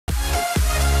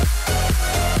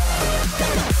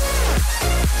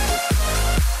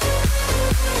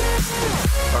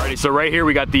so right here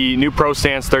we got the new Pro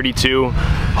Stance 32.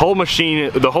 Whole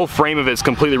machine, the whole frame of it is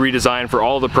completely redesigned for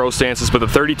all the Pro Stances, but the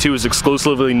 32 is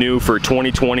exclusively new for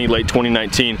 2020, late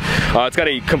 2019. It's got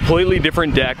a completely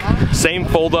different deck, same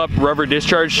fold-up rubber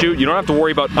discharge chute. You don't have to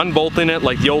worry about unbolting it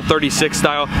like the old 36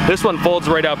 style. This one folds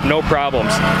right up, no problems.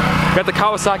 Got the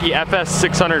Kawasaki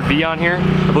FS600V on here.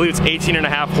 I believe it's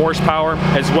 18.5 horsepower,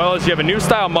 as well as you have a new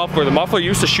style muffler. The muffler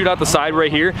used to shoot out the side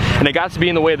right here, and it got to be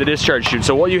in the way of the discharge chute.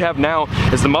 So what you have now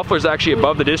is the muffler is actually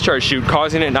above the discharge chute,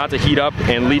 causing it not to heat up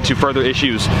and lead to further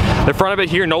issues. The front of it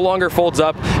here no longer folds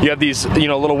up. You have these,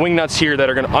 little wing nuts here that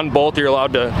are going to unbolt. You're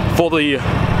allowed to pull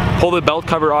the belt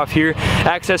cover off here,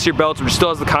 access your belts, which still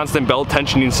has the constant belt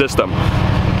tensioning system.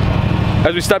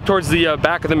 As we step towards the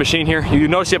back of the machine here, you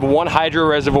notice you have one hydro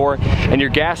reservoir and your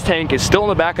gas tank is still in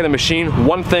the back of the machine.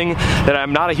 One thing that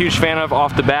I'm not a huge fan of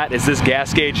off the bat is this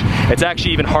gas gauge. It's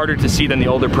actually even harder to see than the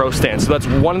older Pro Stance. So that's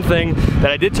one thing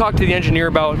that I did talk to the engineer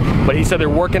about, but he said they're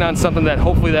working on something that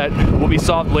hopefully that will be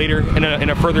solved later in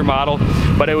a further model.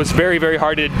 But it was very, very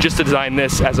hard to just design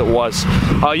this as it was.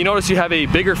 You notice you have a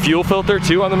bigger fuel filter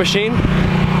too on the machine.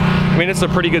 I mean, it's a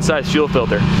pretty good sized fuel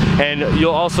filter. And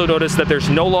you'll also notice that there's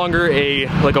no longer a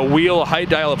wheel, a height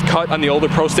dial of cut on the older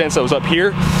Pro Stance that was up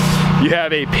here. You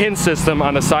have a pin system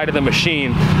on the side of the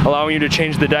machine allowing you to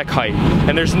change the deck height.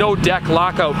 And there's no deck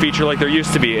lockout feature like there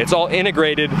used to be. It's all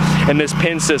integrated in this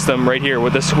pin system right here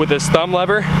with this thumb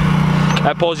lever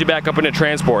that pulls you back up into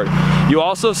transport. You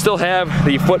also still have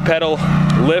the foot pedal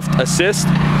lift assist.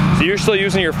 So you're still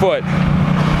using your foot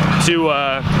to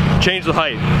change the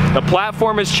height. The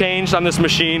platform has changed on this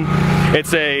machine.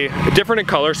 It's a different in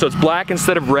color, so it's black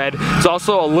instead of red. It's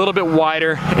also a little bit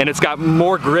wider, and it's got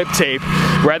more grip tape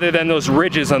rather than those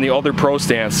ridges on the older Pro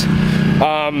Stance.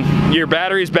 Your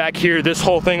battery's back here. This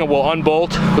whole thing will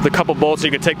unbolt with a couple bolts so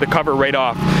you can take the cover right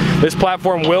off. This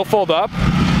platform will fold up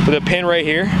with a pin right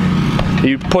here.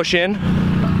 You push in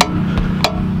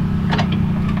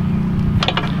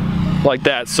like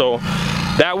that. So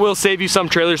that will save you some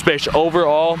trailer space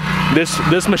overall.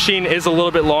 This machine is a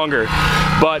little bit longer,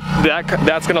 but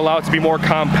that's going to allow it to be more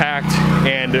compact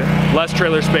and less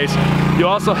trailer space. You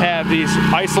also have these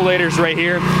isolators right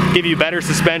here, give you better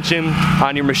suspension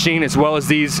on your machine, as well as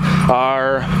these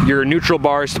are your neutral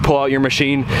bars to pull out your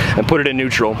machine and put it in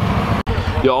neutral.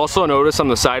 You'll also notice on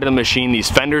the side of the machine,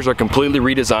 these fenders are completely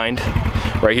redesigned.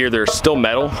 Right here, they're still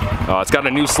metal. It's got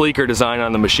a new sleeker design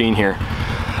on the machine here.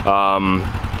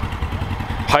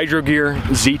 Hydro gear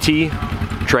ZT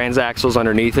transaxles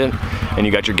underneath it, and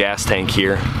you got your gas tank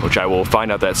here, which I will find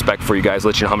out that spec for you guys,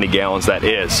 let you know how many gallons that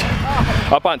is.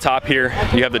 Up on top here,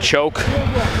 you have the choke.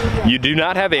 You do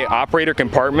not have a operator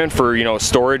compartment for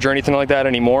storage or anything like that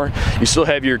anymore. You still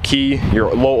have your key,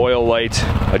 your low oil light,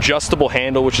 adjustable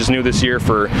handle, which is new this year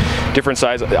for different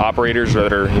size operators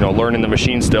that are learning the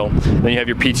machine still. Then you have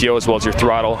your PTO as well as your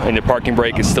throttle, and the parking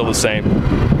brake is still the same.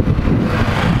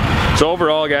 So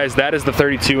overall, guys, that is the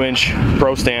 32-inch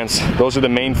Pro Stance. Those are the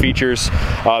main features.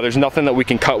 There's nothing that we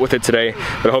can cut with it today,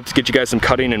 but I hope to get you guys some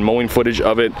cutting and mowing footage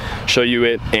of it, show you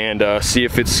it, and see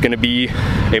if it's going to be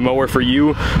a mower for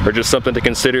you or just something to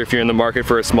consider if you're in the market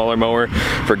for a smaller mower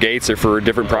for gates or for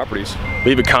different properties.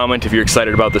 Leave a comment if you're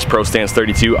excited about this Pro Stance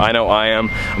 32. I know I am.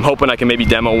 I'm hoping I can maybe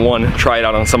demo one, try it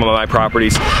out on some of my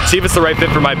properties, see if it's the right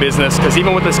fit for my business, because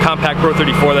even with this compact Pro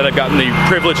 34 that I've gotten the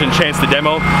privilege and chance to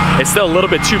demo, it's still a little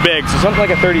bit too big. So something like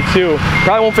a 32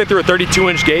 probably won't fit through a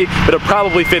 32-inch gate, but it'll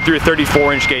probably fit through a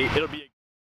 34-inch gate. It'll be